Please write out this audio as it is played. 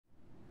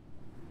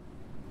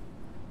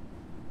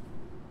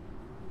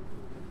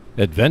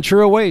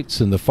Adventure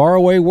awaits in the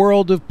faraway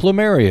world of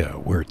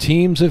Plumeria, where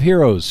teams of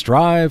heroes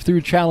strive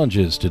through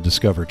challenges to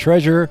discover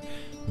treasure,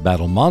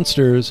 battle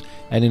monsters,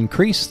 and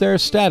increase their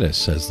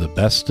status as the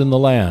best in the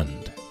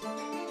land.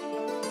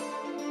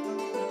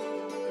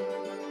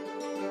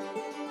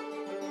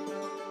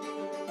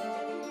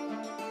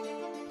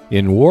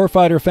 In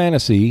Warfighter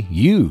Fantasy,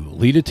 you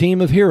lead a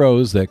team of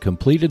heroes that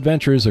complete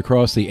adventures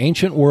across the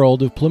ancient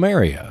world of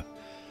Plumeria.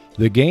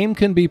 The game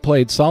can be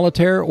played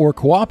solitaire or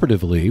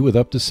cooperatively with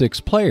up to 6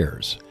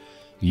 players.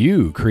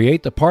 You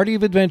create the party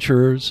of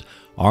adventurers,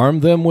 arm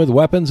them with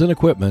weapons and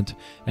equipment,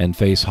 and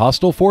face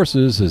hostile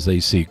forces as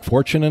they seek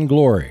fortune and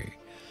glory.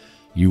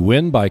 You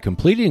win by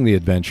completing the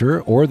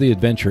adventure, or the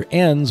adventure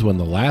ends when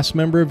the last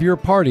member of your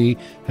party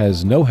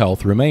has no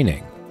health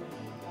remaining.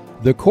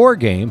 The core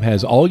game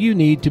has all you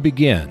need to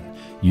begin,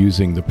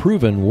 using the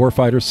proven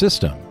Warfighter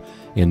system.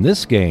 In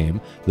this game,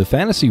 the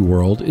fantasy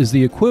world is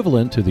the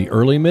equivalent to the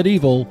early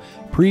medieval,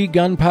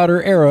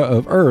 pre-gunpowder era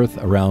of Earth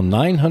around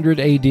 900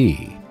 AD.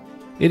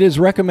 It is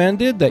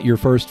recommended that your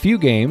first few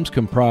games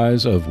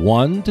comprise of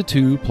 1 to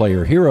 2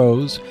 player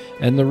heroes,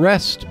 and the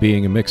rest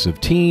being a mix of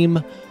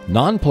team,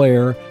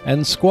 non-player,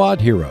 and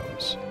squad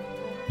heroes.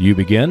 You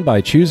begin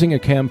by choosing a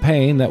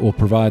campaign that will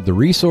provide the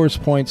resource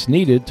points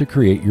needed to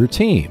create your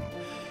team.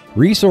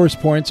 Resource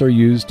points are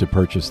used to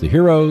purchase the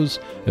heroes,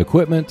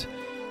 equipment,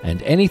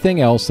 and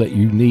anything else that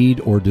you need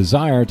or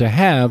desire to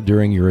have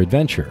during your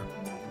adventure.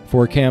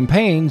 For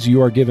campaigns,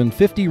 you are given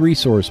 50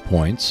 resource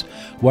points,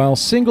 while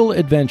single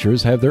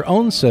adventures have their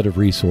own set of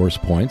resource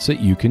points that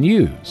you can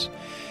use.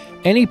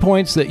 Any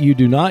points that you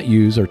do not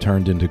use are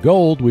turned into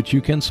gold, which you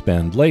can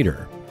spend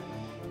later.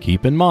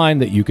 Keep in mind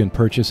that you can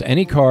purchase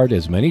any card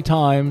as many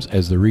times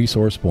as the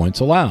resource points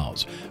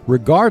allows,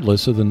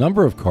 regardless of the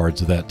number of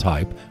cards of that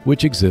type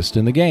which exist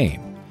in the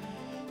game.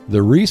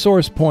 The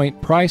resource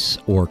point price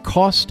or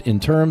cost in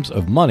terms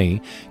of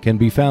money can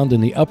be found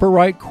in the upper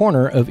right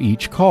corner of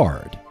each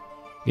card.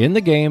 In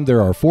the game,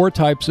 there are 4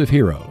 types of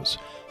heroes.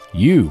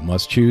 You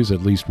must choose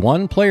at least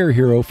 1 player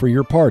hero for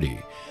your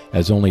party,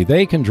 as only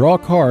they can draw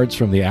cards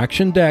from the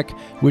action deck,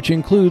 which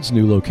includes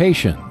new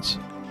locations.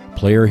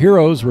 Player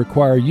heroes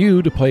require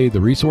you to pay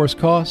the resource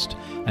cost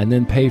and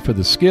then pay for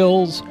the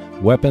skills,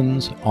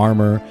 weapons,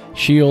 armor,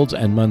 shields,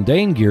 and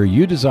mundane gear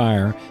you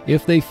desire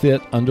if they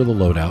fit under the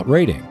loadout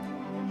rating.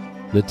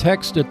 The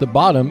text at the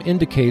bottom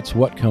indicates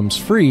what comes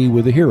free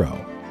with a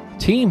hero.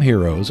 Team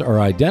heroes are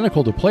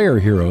identical to player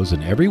heroes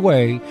in every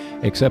way,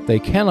 except they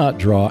cannot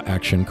draw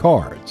action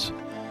cards.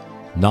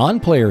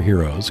 Non-player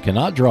heroes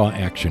cannot draw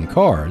action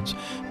cards,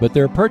 but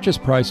their purchase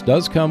price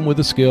does come with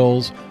the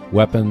skills,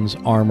 weapons,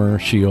 armor,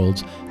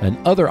 shields, and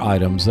other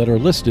items that are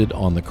listed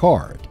on the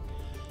card.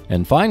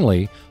 And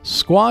finally,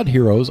 squad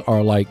heroes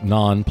are like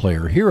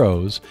non-player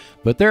heroes,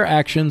 but their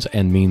actions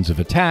and means of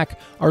attack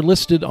are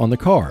listed on the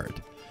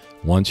card.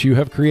 Once you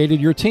have created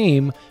your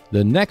team,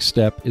 the next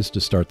step is to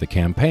start the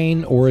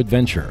campaign or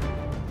adventure.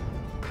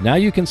 Now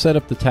you can set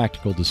up the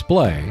tactical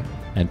display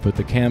and put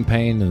the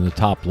campaign in the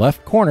top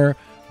left corner,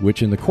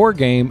 which in the core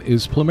game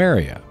is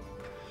Plumeria.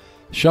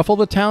 Shuffle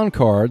the town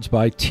cards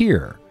by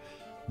tier,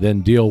 then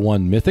deal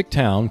 1 mythic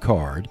town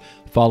card,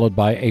 followed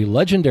by a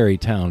legendary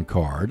town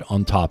card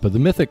on top of the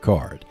mythic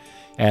card.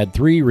 Add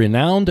 3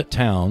 renowned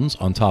towns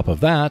on top of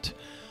that,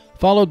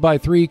 followed by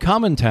 3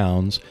 common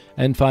towns,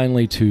 and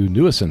finally 2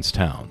 nuisance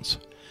towns.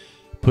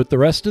 Put the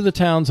rest of the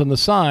towns on the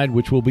side,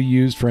 which will be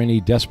used for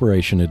any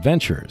desperation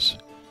adventures.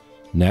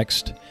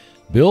 Next,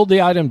 build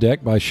the item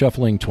deck by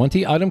shuffling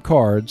 20 item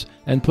cards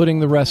and putting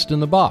the rest in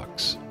the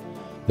box.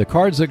 The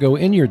cards that go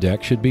in your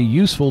deck should be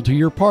useful to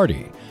your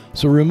party,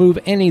 so remove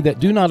any that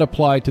do not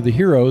apply to the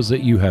heroes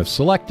that you have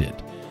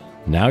selected.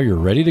 Now you're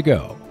ready to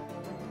go.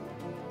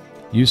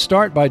 You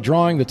start by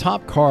drawing the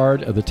top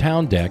card of the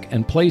town deck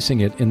and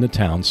placing it in the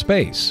town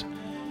space.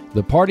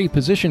 The party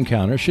position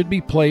counter should be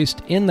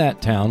placed in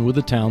that town with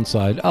the town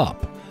side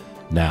up.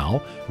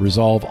 Now,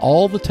 resolve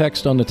all the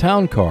text on the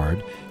town card,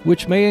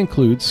 which may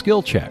include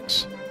skill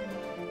checks.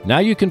 Now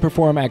you can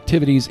perform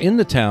activities in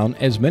the town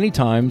as many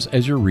times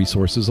as your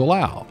resources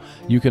allow.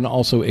 You can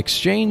also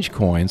exchange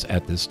coins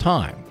at this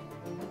time.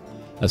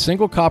 A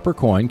single copper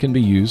coin can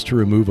be used to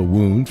remove a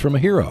wound from a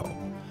hero.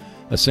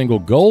 A single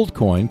gold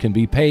coin can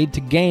be paid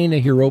to gain a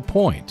hero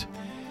point.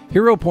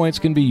 Hero points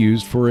can be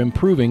used for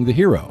improving the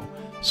hero,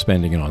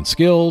 spending it on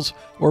skills,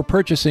 or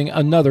purchasing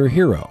another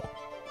hero.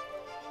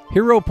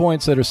 Hero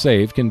points that are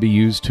saved can be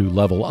used to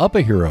level up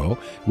a hero,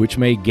 which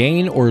may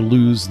gain or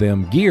lose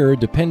them gear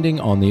depending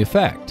on the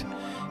effect.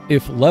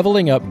 If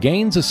leveling up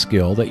gains a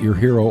skill that your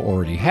hero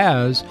already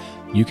has,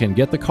 you can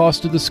get the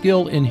cost of the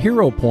skill in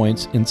hero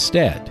points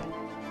instead.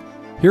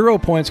 Hero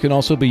points can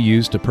also be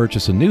used to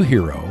purchase a new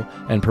hero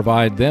and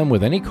provide them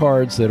with any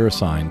cards that are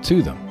assigned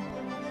to them.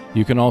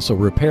 You can also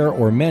repair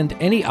or mend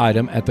any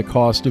item at the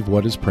cost of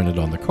what is printed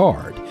on the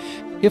card.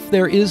 If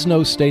there is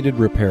no stated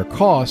repair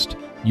cost,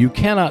 you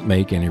cannot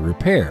make any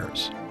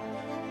repairs.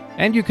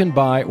 And you can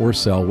buy or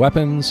sell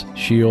weapons,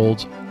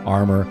 shields,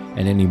 armor,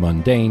 and any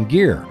mundane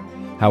gear.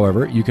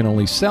 However, you can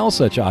only sell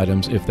such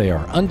items if they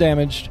are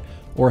undamaged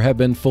or have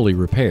been fully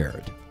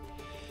repaired.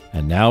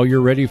 And now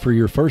you're ready for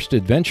your first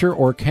adventure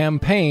or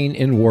campaign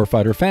in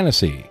Warfighter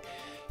Fantasy.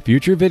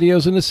 Future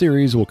videos in the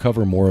series will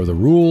cover more of the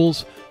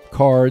rules,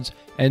 cards,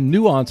 and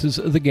nuances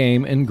of the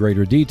game in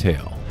greater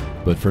detail.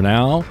 But for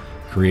now,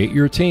 create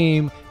your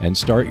team and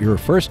start your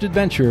first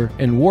adventure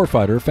in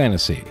Warfighter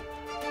Fantasy.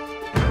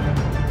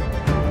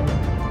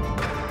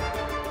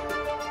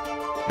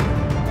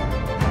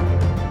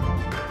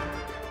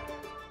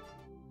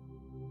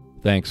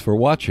 Thanks for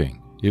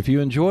watching. If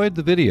you enjoyed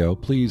the video,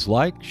 please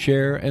like,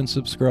 share, and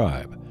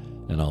subscribe.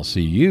 And I'll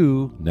see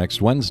you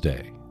next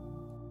Wednesday.